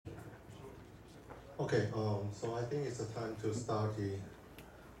Okay, so I think it's a time to start the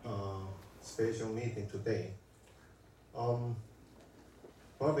special meeting today.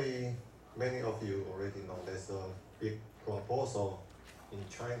 Probably many of you already know there's a big proposal in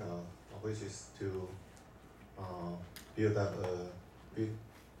China, which is to build up a big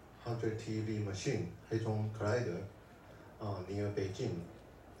 100 TeV machine, Hadron Collider, near Beijing.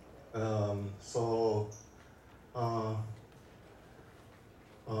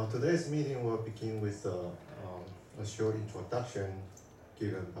 Today's meeting will begin with a short introduction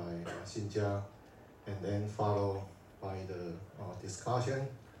given by Hsin-Chia, and then followed by the discussion.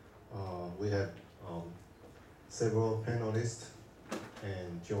 We have several panelists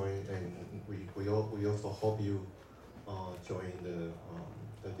and we also hope you join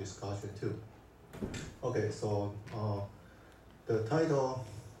the discussion too. Okay, so the title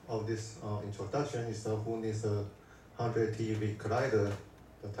of this introduction is Who Needs a 100 TeV Collider?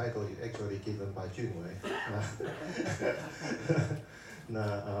 The title is actually given by Junwei.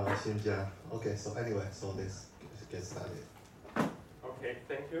 Hsin-Chia. Okay, so anyway, so let's get started. Okay,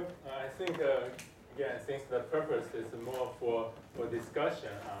 thank you. I think, again, since the purpose is more for discussion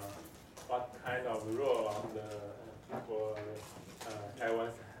on what kind of role on for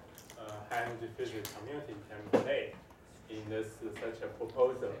Taiwan's high energy physics community can play in this such a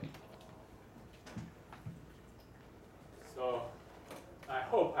proposal. So I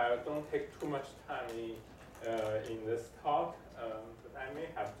hope I don't take too much time in this talk, but I may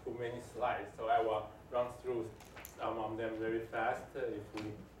have too many slides, so I will run through some of them very fast. If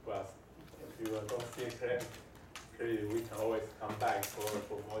you don't see it clearly, we can always come back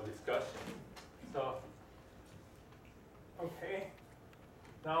for more discussion. So, okay.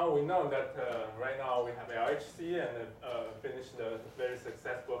 Now we know that right now we have LHC and finished the very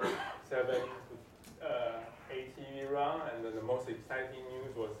successful 7 ATV run, and the most exciting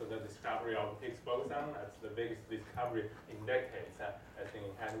news was the discovery of Higgs boson. That's the biggest discovery in decades, I think,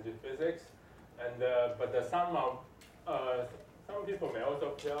 in energy physics. And but some people may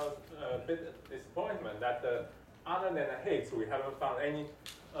also feel a bit disappointment that other than Higgs, we haven't found any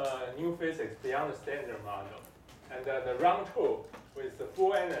new physics beyond the standard model. And the round 2 with the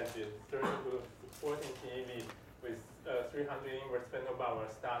full energy, 30 to 14 TeV with 300 inverse spindle bond will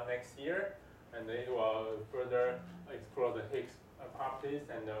start next year, and it will further explore the Higgs properties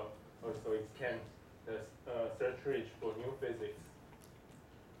and also extend the search reach for new physics.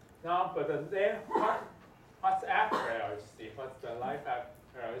 Now, but then what's after LHC? What's the life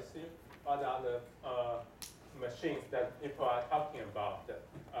after LHC? What are the machines that people are talking about?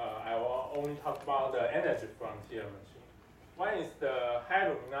 I will only talk about the energy frontier machine. One is the high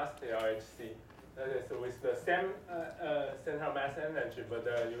luminosity LHC. That is with the same central mass energy, but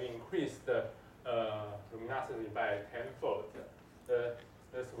you increase the luminosity by tenfold.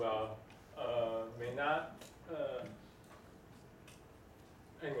 This will may not.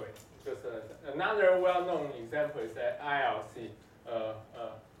 Anyway, just another well-known example is the ILC,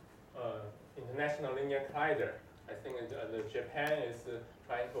 International Linear Collider. I think Japan is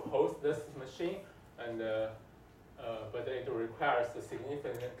trying to host this machine, and but it requires a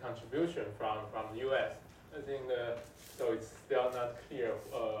significant contribution from the U.S. I think so it's still not clear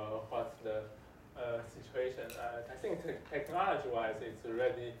what's the situation. I think technology-wise, it's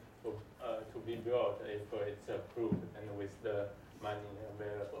ready to be built if it's approved and with the money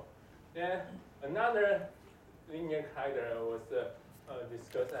available. Then another linear collider was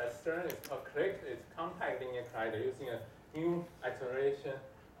discussed at CERN. It's called CLIC. It's compact linear collider using a new acceleration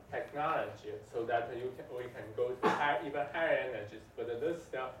technology, so that we can go to even higher energies. But this is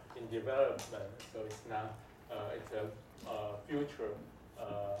still in development, so it's not. It's a future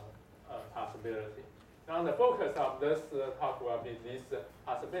possibility. Now the focus of this talk will be this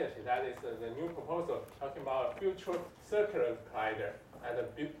possibility. That is the new proposal talking about a future circular collider and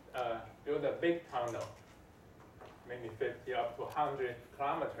build a big tunnel, maybe 50 up to 100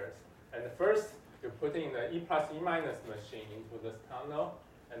 kilometers. And first, you put in the E plus E minus machine into this tunnel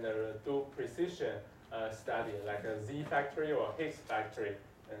and do precision study like a Z factory or Higgs factory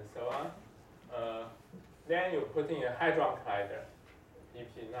and so on. Then you put in a hadron collider.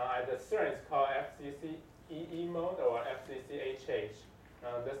 EP. Now at the CERN, it's called FCC EE mode or FCC HH.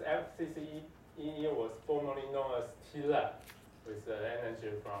 Now this FCC EE was formerly known as TeV, with the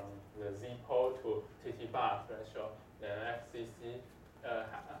energy from the Z pole to TT bar threshold. Then FCC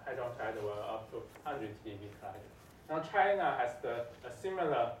hadron collider will up to 100 TeV collider. Now China has a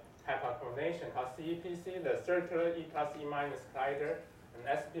similar type of combination called CEPC, the circular E plus E minus collider, and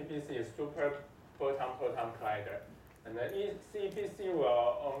SPPC is super proton-proton collider. And the CEPC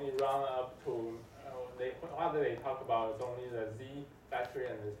will only run up to, what they talk about is only the Z factory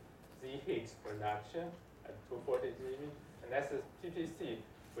and the Z Higgs production at 240 GeV, and that's a PPC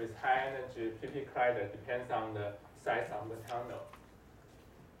with high energy PP collider, depends on the size of the tunnel.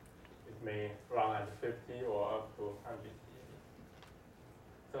 It may run at 50 or up to 100 GeV.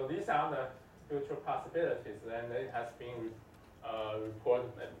 So these are the future possibilities, and it has been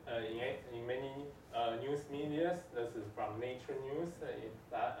reported in many news media. This is from Nature News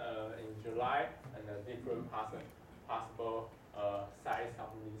in July, and the different possible size of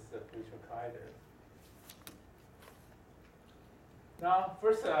these future colliders. Now,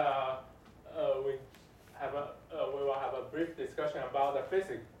 first, we will have a brief discussion about the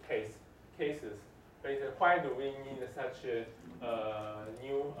physics cases. Basically, why do we need such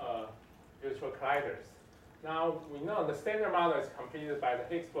new virtual colliders? Now, we know the standard model is completed by the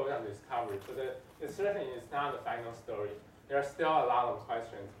Higgs boson discovery, but it certainly is not the final story. There are still a lot of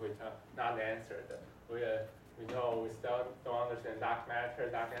questions which are not answered. We know we still don't understand dark matter,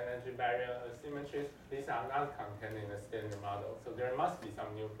 dark energy barrier asymmetries. These are not contained in the standard model, so there must be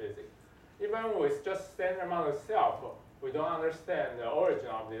some new physics. Even with just standard model itself, we don't understand the origin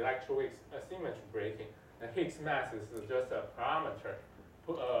of the electroweak asymmetry breaking. The Higgs mass is just a parameter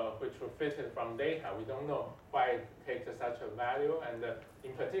which was fitted from data. We don't know why it takes such a value, and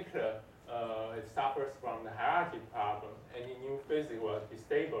in particular, it suffers from the hierarchy problem. Any new physics will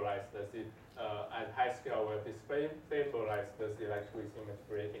destabilize at high scale will destabilize the electroweak asymmetry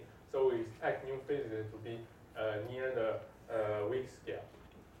breaking. So we expect new physics to be near the weak scale.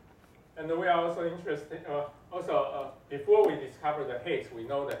 And we are also interested, before we discover the Higgs, we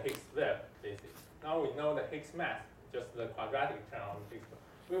know the Higgs split, basically. Now we know the Higgs mass, just the quadratic term of the Higgs.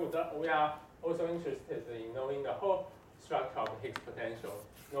 We are also interested in knowing the whole structure of the Higgs potential,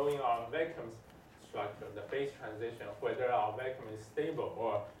 knowing our vacuum structure, the phase transition, whether our vacuum is stable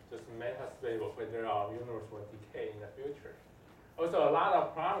or just metastable, whether our universe will decay in the future. Also, a lot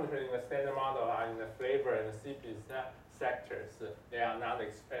of parameters in the standard model are in the flavor and the CP sectors. They are not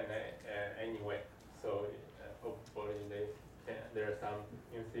expanded anyway, so hopefully there are some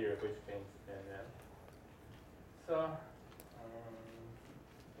new theory which can expand them. So,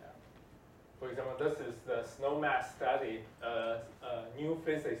 yeah. For example, this is the SNOWMAS study, new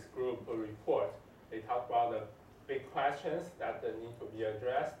physics group report. They talk about the big questions that need to be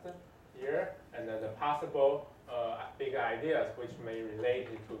addressed here, and then the possible big ideas which may relate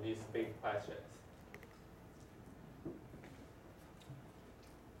to these big questions.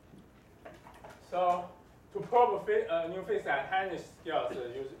 So, to probe new physics at high scales,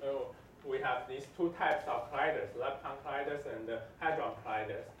 we have these two types of colliders, lepton colliders and hadron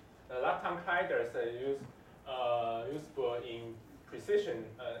colliders. The lepton colliders are useful in precision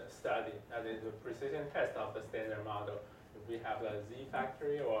study, that is the precision test of the standard model. If we have a Z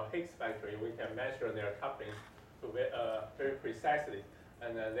factory or Higgs factory, we can measure their couplings very precisely,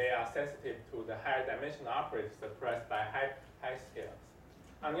 and they are sensitive to the higher dimensional operators suppressed by high scales.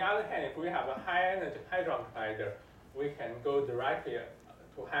 On the other hand, if we have a high energy hadron collider, we can go directly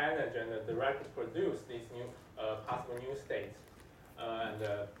to high energy and directly produce these new possible new states and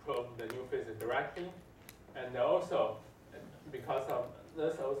probe the new physics directly. And also, because of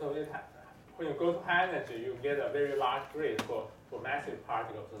this, when you go to high energy, you get a very large grid for massive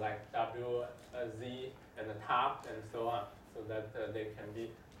particles like W, Z, and the top, and so on, so that these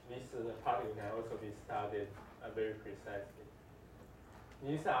particles can also be studied very precisely.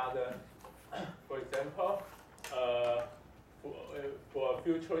 These are the, for example, for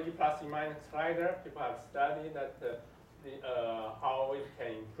future E plus E minus collider, people have studied that how it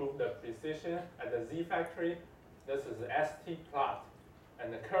can improve the precision at the Z factory. This is the ST plot,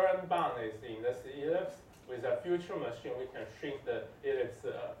 and the current bound is in this ellipse. With a future machine, we can shrink the ellipse,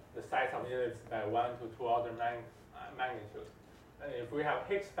 the size of the ellipse by 1 to 2 order magnitude. And if we have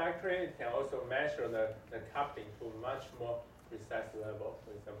Higgs factory, it can also measure the coupling to much more precise level.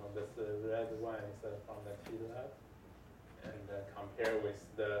 For example, this red one is from the TeV, and compare with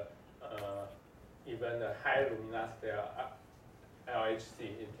the even the high luminosity LHC,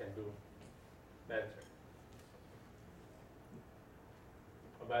 it can do better.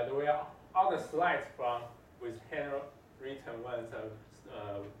 By the way, all the slides with handwritten ones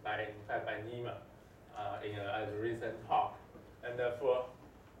by Nima in a recent talk. And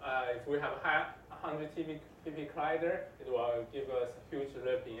if we have 100 TeV collider, it will give us huge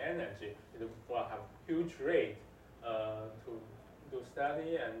leaping energy. It will have huge rate to do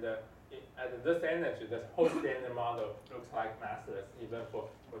study, and at this energy, the whole standard model looks like massless, even for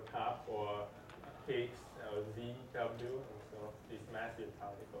TOP or Higgs or Z, W, and so these massive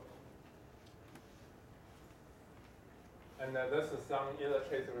particles. And this is some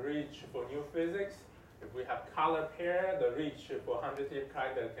illustrative reach for new physics. If we have color pair, the reach for 100 TeV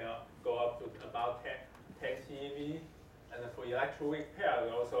collider can go up to about 10 TeV. And for electroweak pair,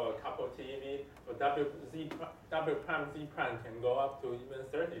 also a couple TeV. For W prime Z prime can go up to even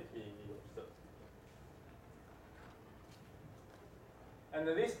 30 TeV or so. And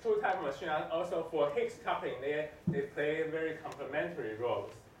these two type of machines are also for Higgs coupling. They play very complementary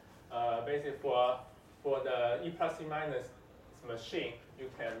roles. Basically, for the E plus E minus machine, you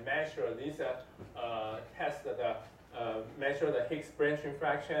can measure these test the measure the Higgs branching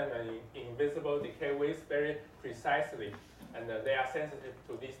fraction and invisible decay width very precisely, and they are sensitive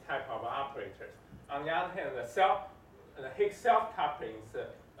to these type of operators. On the other hand, the Higgs self-couplings,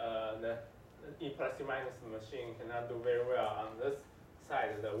 the E plus E minus machine cannot do very well on this side.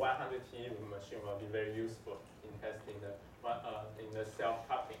 The 100 TeV machine will be very useful in testing the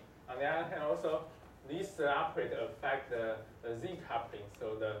self-coupling. On the other hand, also these operators affect the Z coupling,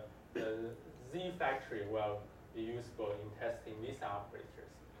 so the Z factory will be useful in testing these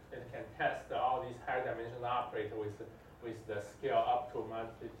operators. It can test all these higher dimensional operators with the scale up to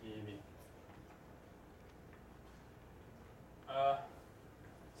multi TeV.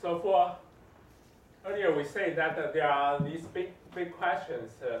 So for earlier we say that there are these big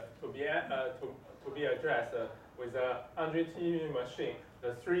questions to be addressed with a 100 TeV machine.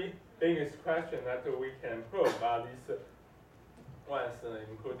 The three biggest questions that we can probe are these ones,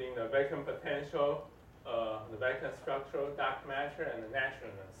 including the vacuum potential, the vacuum structural, dark matter, and the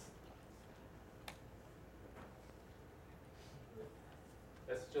naturalness.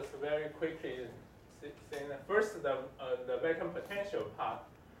 Let's just very quickly say that first the vacuum potential part.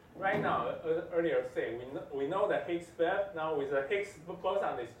 Right now, earlier say we know the Higgs wave. Now with the Higgs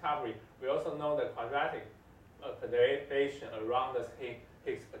boson discovery, we also know the quadratic perturbation around this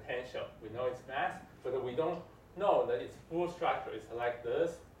Higgs potential. We know its mass, but we don't know that its full structure is like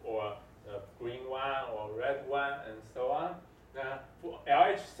this, or the green one, or red one, and so on. For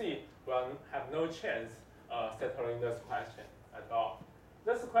LHC, we'll have no chance settling this question at all.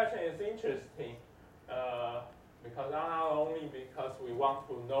 This question is interesting because not only because we want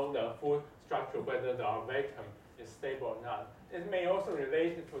to know the full structure, whether our vacuum is stable or not. It may also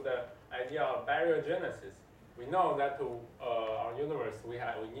relate to the idea of baryogenesis. We know that to our universe, we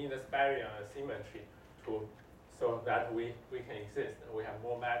need this baryon symmetry so that we can exist. We have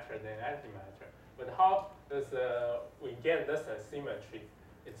more matter than antimatter. But how does we get this symmetry?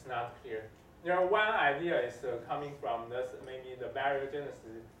 It's not clear. There are one idea is coming from this, maybe the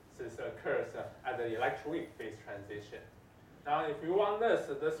baryogenesis occurs at the electroweak phase transition. Now, if you want this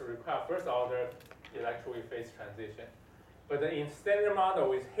requires first order electroweak phase transition. But in standard model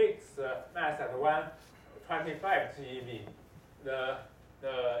with Higgs mass at 125 TeV,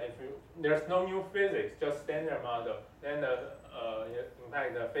 there's no new physics, just standard model, then in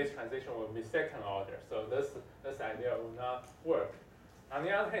fact the phase transition will be second order. So this idea will not work. On the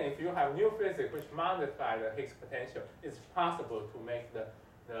other hand, if you have new physics which modify the Higgs potential, it's possible to make the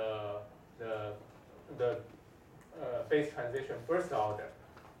phase transition first order.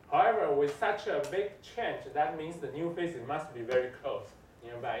 However, with such a big change, that means the new physics must be very close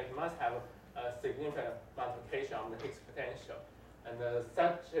nearby. It must have a significant multiplication of the Higgs potential. And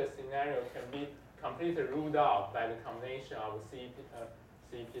such a scenario can be completely ruled out by the combination of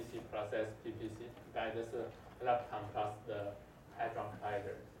CPC plus SPPC by this lepton plus the hadron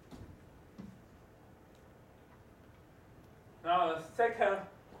collider. Now, the second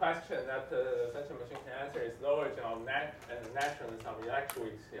question that such a machine can answer is the origin of and the naturalness of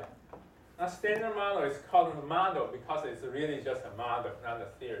electroweak scale. Now, standard model is called a model because it's really just a model, not a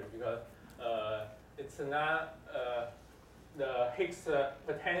theory, because it's not the Higgs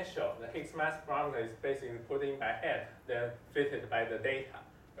potential, the Higgs mass parameter is basically put in by hand, then fitted by the data.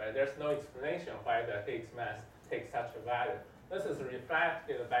 Right? There's no explanation why the Higgs mass takes such a value. This is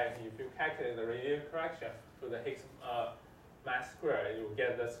reflected by if you calculate the radial correction to the Higgs mass square, you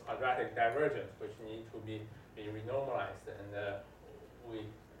get this quadratic divergence, which need to be renormalized, and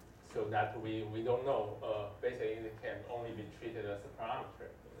so that we don't know. Basically, it can only be treated as a parameter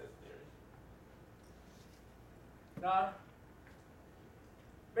in this theory. Now,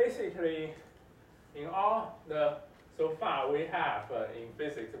 basically, in all so far we have in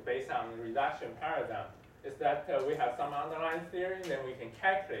physics based on the reduction paradigm is that we have some underlying theory, then we can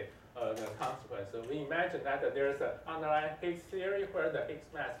calculate the consequence. So we imagine that there's an underlying Higgs theory where the Higgs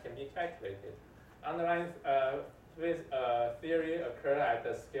mass can be calculated. Underlying theory occurs at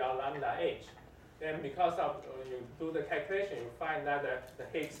the scale lambda h. Then because of you do the calculation, you find that the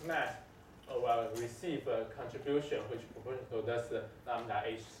Higgs mass will receive a contribution which proportional to this lambda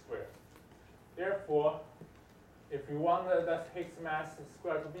h squared. Therefore, if you want the Higgs mass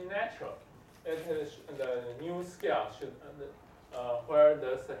squared to be natural, the new scale should where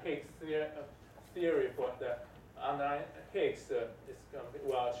the Higgs theory for the online Higgs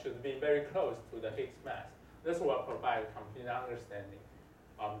should be very close to the Higgs mass. This will provide complete understanding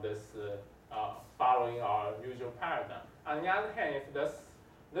of this following our usual paradigm. On the other hand, if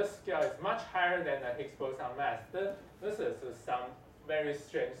this scale is much higher than the Higgs boson mass, this is some very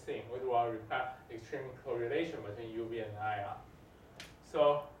strange thing, which will require extreme correlation between UV and IR.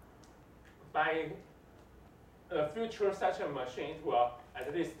 So by the future such a machine, it will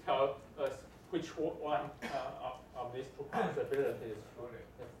at least tell us which one of these two possibilities.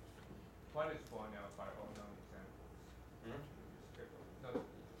 What is borne out by all known examples? Hmm? No, the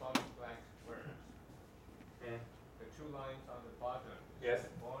bottom blank squares. The two lines on the bottom. Yes.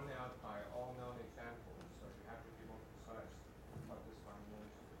 Borne out by all known examples. So you have to be more precise what this final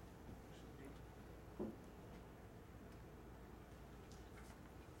should be.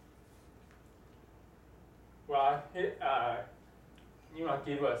 Well, you want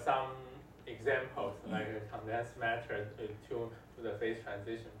to give us some examples, like a condensed matter to tune to the phase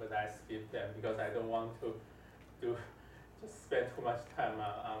transition, but I skip them because I don't want to just spend too much time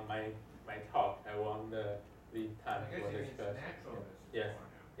on my talk. I want the lead time for discussion. Yes,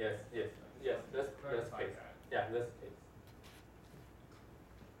 yes, yes, yes. This case. Yeah, this case.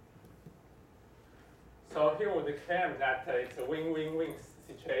 So here would claim that it's a win-win-win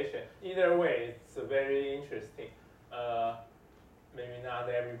situation. Either way, it's very interesting. Maybe not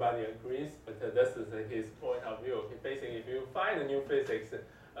everybody agrees, but this is his point of view. Basically, if you find a new physics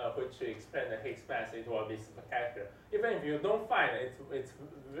which explains the Higgs mass, it will be spectacular. Even if you don't find it, it's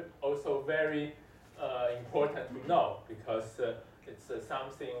also very important to know because it's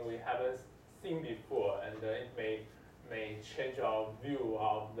something we haven't seen before, and it may change our view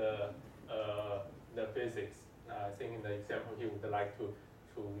of the physics. I think the example he would like to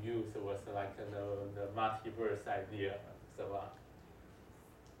use was like the multiverse idea, so on.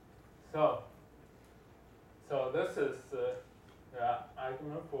 So this is the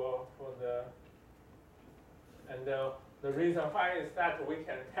argument for the, and the reason why is that we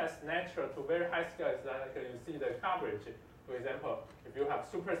can test natural to very high scale is that like you see the coverage. For example, if you have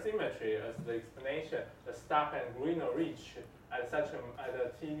supersymmetry as the explanation, the stop and Greeno reach at a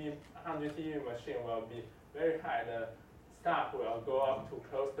TeV 100 TeV machine will be very high. The stop will go up to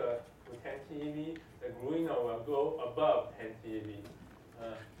close to 10 TeV. The Greeno will go above 10 TeV.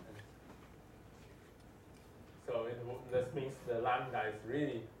 So this means the lambda is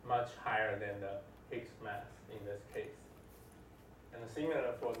really much higher than the Higgs mass in this case. And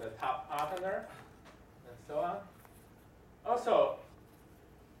similar for the top partner, and so on. Also,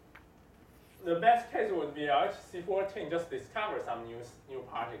 the best case would be HC14 just discover some new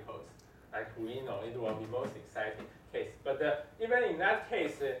particles, like Greeno. It will be most exciting case. But even in that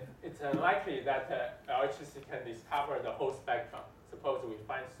case, it's unlikely that LHC can discover the whole spectrum. Suppose we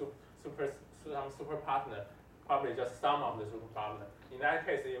find some super partner, probably just some of the super partner. In that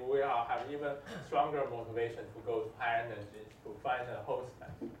case, we will have even stronger motivation to go to higher energies to find the whole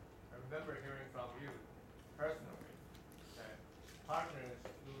spectrum. I remember hearing from you personally that partners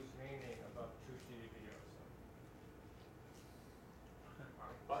lose meaning above 2 TeV or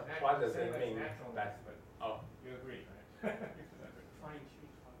so. What does it mean? Naturalness, but you agree, right?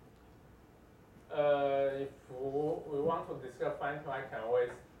 If we want to discuss fine-tune, I can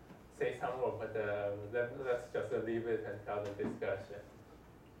always say some more, but let's just leave it until the discussion.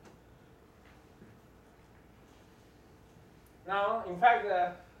 Now, in fact,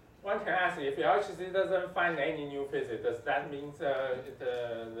 one can ask if LHC doesn't find any new physics, does that mean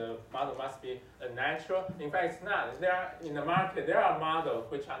the model must be a natural? In fact, it's not. In the market, there are models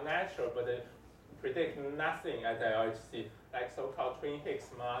which are natural, but they predict nothing at the LHC, like so-called twin Higgs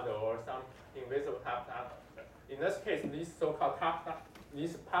model or some invisible top partner. In this case, these so-called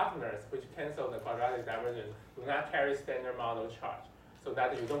these partners which cancel the quadratic divergence do not carry standard model charge, so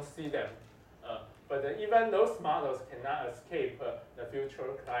that you don't see them. But even those models cannot escape the future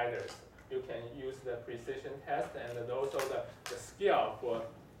colliders. You can use the precision test, and also the scale for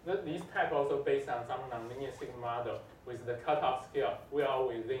these type also based on some nonlinear sigma model with the cutoff scale well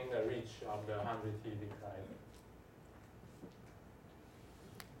within the reach of the 100 TeV collider.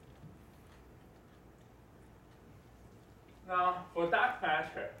 Now, for dark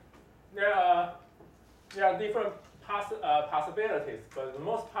matter, there are different possibilities, but the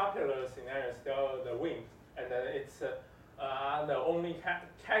most popular scenario is still the WIMP, and it's the only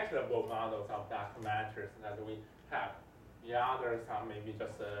calculable models of dark matters that we have. The others are maybe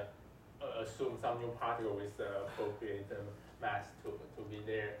just assume some new particle with appropriate mass to be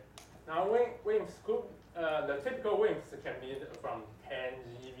there. Now, the typical WIMPs can be from 10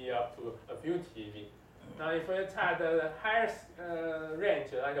 GeV up to a few TeV. Now, if it's at the higher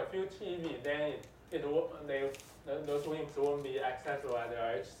range, like a few TeV, then those WIMPs won't be accessible at the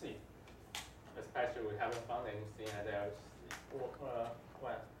LHC. Especially, we haven't found anything at the LHC.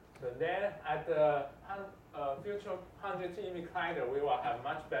 So then, at the future 100 TeV collider, we will have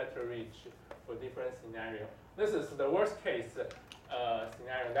much better reach for different scenarios. This is the worst case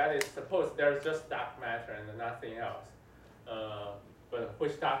scenario. That is, suppose there's just dark matter and nothing else. But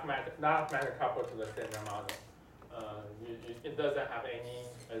which dark matter coupled to the standard model. It doesn't have any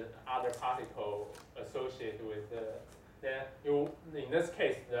other particle associated with it. Then in this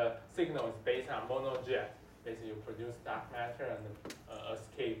case, the signal is based on monojet. Basically, you produce dark matter and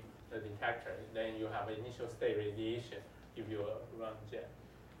escape the detector. Then you have initial state radiation, give you a run jet.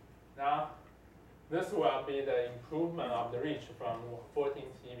 Now, this will be the improvement of the reach from 14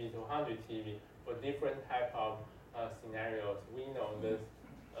 TeV to 100 TeV for different type of scenarios. We know this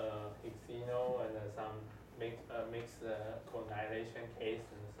Hsin and some mixed co-annihilation case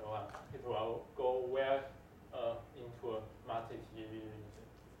and so on. It will go well into a multi-TeV region.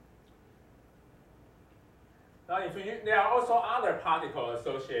 Now, there are also other particles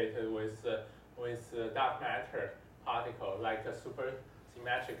associated with dark matter particle, like a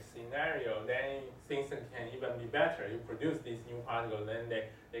supersymmetric scenario. Then things can even be better. You produce these new particles, then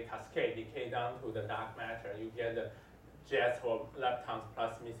they cascade, decay down to the dark matter. You get the jets or leptons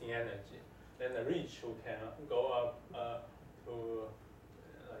plus missing energy. Then the reach can go up to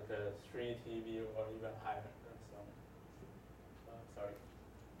like a 3 TeV or even higher. And so, sorry.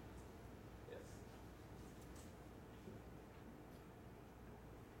 Yes.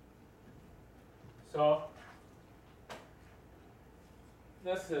 So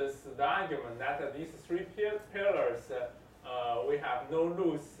this is the argument that these three pillars, we have no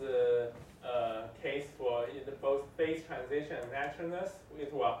loose case for both phase transition and naturalness.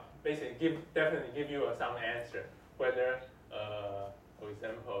 It will basically definitely give you some answer whether, for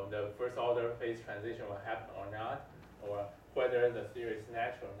example, the first order phase transition will happen or not, or whether the theory is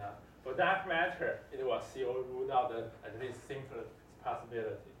natural or not. For dark matter, it will still rule out the at least simplest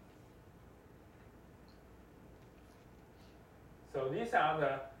possibility. So these are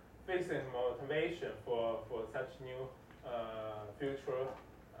the physics motivation for such new future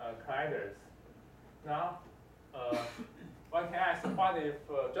colliders. Now, one can ask, what if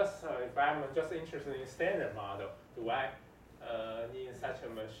if I'm just interested in standard model, do I need such a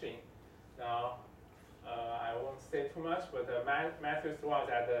machine? Now, I won't say too much, but Matthews was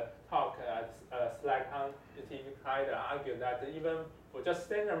at the talk at Slack-on the TeV collider argued that even for just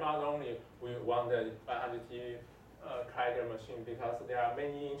standard model only, we want the 100 TeV collider machine because there are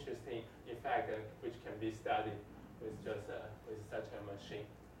many interesting effects which can be studied with just with such a machine.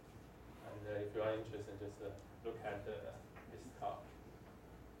 And if you are interested, just look at this talk.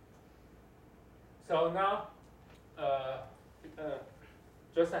 So now,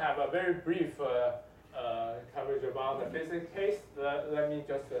 just have a very brief coverage about the physics case. Let me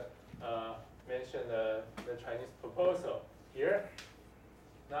just mention the Chinese proposal here.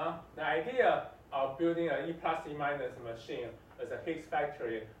 Now, the idea of building an E plus E minus machine as a Higgs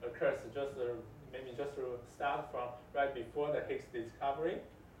factory occurs maybe just to start from right before the Higgs discovery.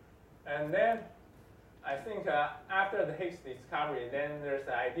 And then I think after the Higgs discovery, then there's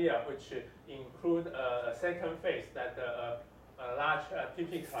the idea which include a second phase that a large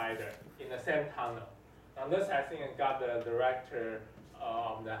PP collider in the same tunnel. Now this I think got the director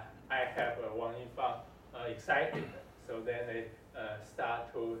of the IHAB, Wang Yifang, excited. So then they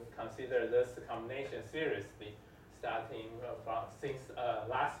start to consider this combination seriously, starting since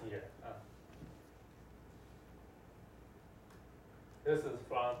last year. This is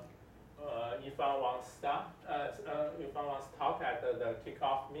from Yifang Wang's talk at the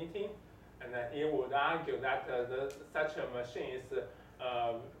kickoff meeting, and he would argue that such a machine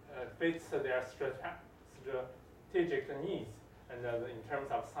fits their strategic needs, and in terms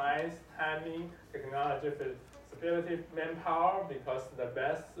of science, timing, technology, feasibility, manpower, because the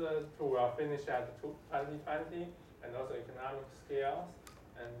best will finish at 2020, and also economic scales,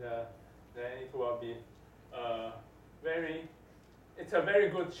 and then it will be it's a very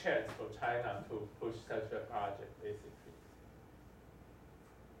good chance for China to push such a project, basically.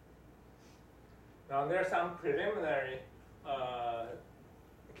 Now there's some preliminary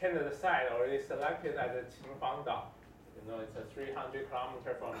candidate site already selected at the Qingfang Dao. You know, it's a 300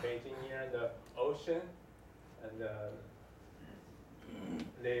 kilometer from Beijing near the ocean, and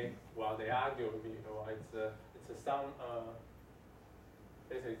they argue it's some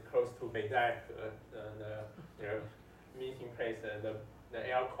basically close to Beidai, their meeting place. The the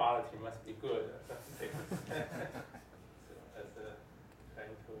air quality must be good or something. So that's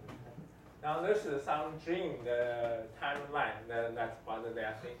trying to. Now this is some dream, the timeline. That's what they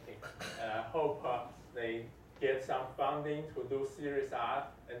are thinking. Hope they get some funding to do Series R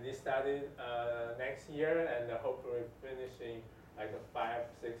and this study next year, and hopefully finishing like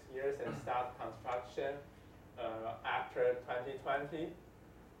 5-6 years and start construction after 2020.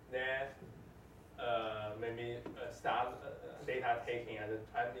 Then maybe start data taking at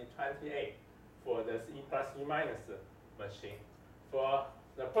 2028 for this E plus E minus machine. For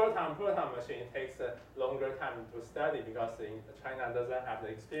the proton machine, it takes a longer time to study because China doesn't have the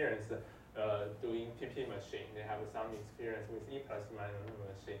experience doing TeV machine. They have some experience with E plus E minus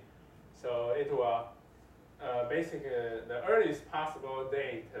machine. So it will basically the earliest possible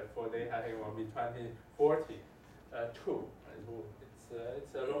date for data taking will be 2042.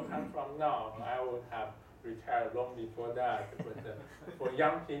 It's a long time from now. I would have retired long before that, but for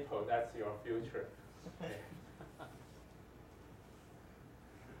young people, that's your future. Okay.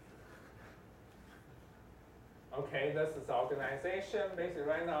 Okay, this is organization. Basically,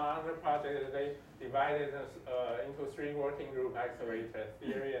 right now, under project, they divided into 3 working group: accelerator,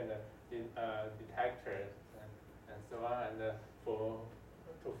 theory, and detectors, and so on. And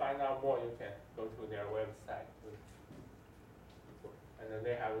to find out more, you can go to their website. And then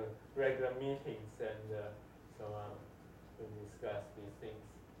they have regular meetings and so on to discuss these things.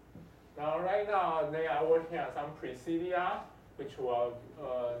 Now, right now, they are working on some pre-CDR, which will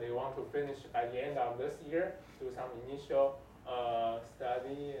they want to finish by the end of this year, do some initial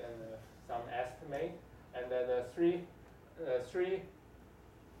study and some estimate. And then the three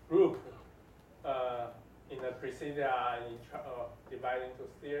group in the pre-CDR divided into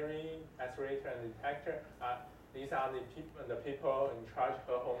theory, accelerator, and detector. These are the people in charge: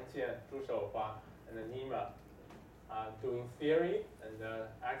 He Hongjian, Zhu Shouhua, and Nima doing theory, and the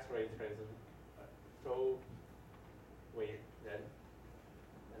accelerator is Zhou Weiren,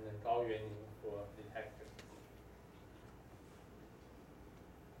 and then Gao Yuanning for detector.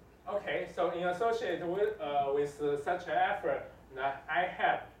 Okay, so in association with such an effort, I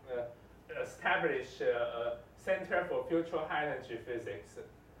have established a Center for Future High Energy Physics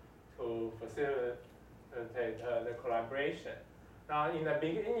to facilitate the collaboration. Now, in the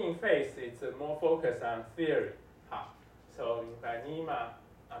beginning phase, it's more focused on theory. So, Nima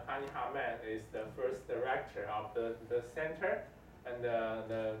Kani-Haman is the first director of the center, and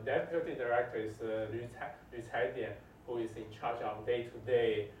the deputy director is Liu Caidian, who is in charge of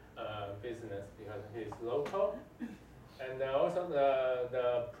day-to-day business because he is local. And also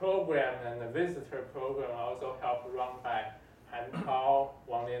the program and the visitor program also helped run by Han Tao,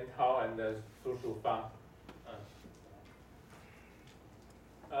 Wang Liantao, and Zhu Shufang.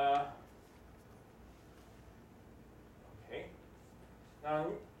 Okay. Now,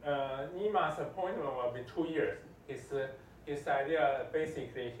 Nima's appointment will be 2 years. His idea,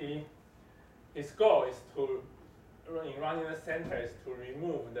 basically, his goal is to, in running the center, is to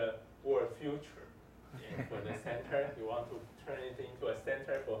remove the word future for the center. You want to turn it into a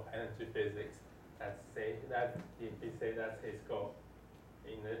center for energy physics. He say that's his goal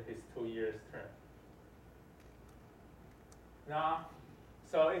in his 2 years term. Now,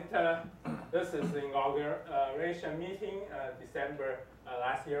 so this is the inauguration meeting, December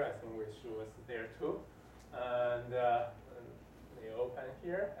last year. I think Wish was there too. And they open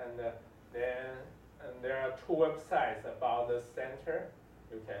here, and then there are 2 websites about the center.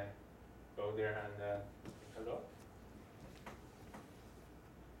 You can go there and take a look.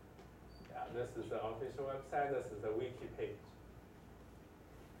 Yeah, this is the official website. This is the wiki page.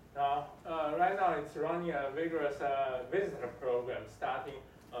 Now, right now it's running a vigorous visitor program starting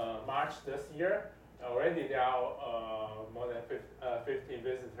March this year. Already there are more than 50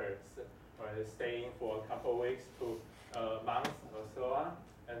 visitors staying for a couple of weeks to a month or so on.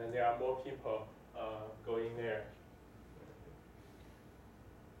 And then there are more people going there.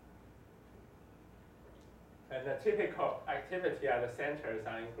 And the typical activity at the centers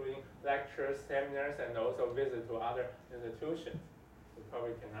are including lectures, seminars, and also visit to other institutions. You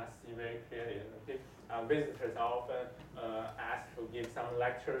probably cannot see very clearly. Visitors are often asked to give some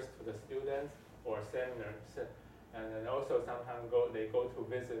lectures to the students or seminars, and then also sometimes they go to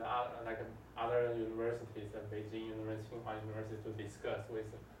visit other universities, Beijing University, Tsinghua University, to discuss with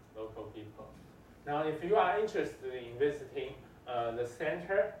local people. Now, if you are interested in visiting the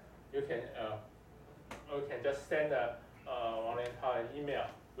center, you can just send Wang Liantao an email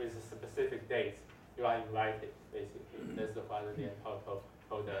with specific dates. You are invited, basically. That's what Liantao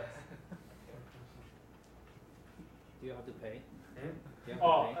told us. Do you have to pay?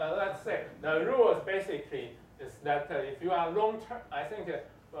 Let's say the rule is basically is that if you are long-term, I think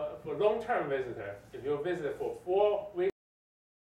for long-term visitor, if you visit for 4 weeks,